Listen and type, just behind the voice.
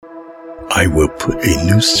I will put a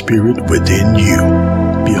new spirit within you.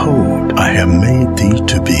 Behold, I have made thee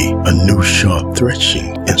to be a new sharp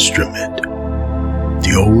threshing instrument.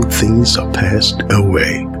 The old things are passed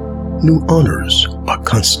away. New honors are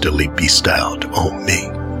constantly bestowed on me,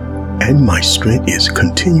 and my strength is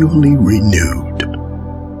continually renewed.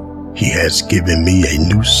 He has given me a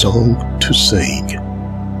new song to sing,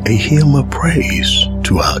 a hymn of praise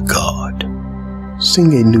to our God.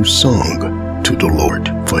 Sing a new song to the Lord,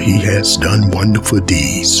 for he has done wonderful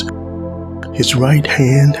deeds. His right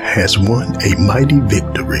hand has won a mighty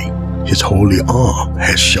victory. His holy arm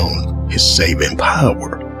has shown his saving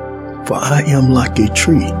power. For I am like a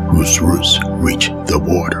tree whose roots reach the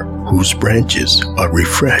water, whose branches are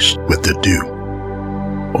refreshed with the dew.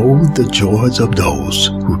 Oh, the joys of those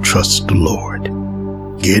who trust the Lord.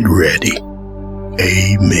 Get ready.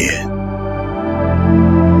 Amen.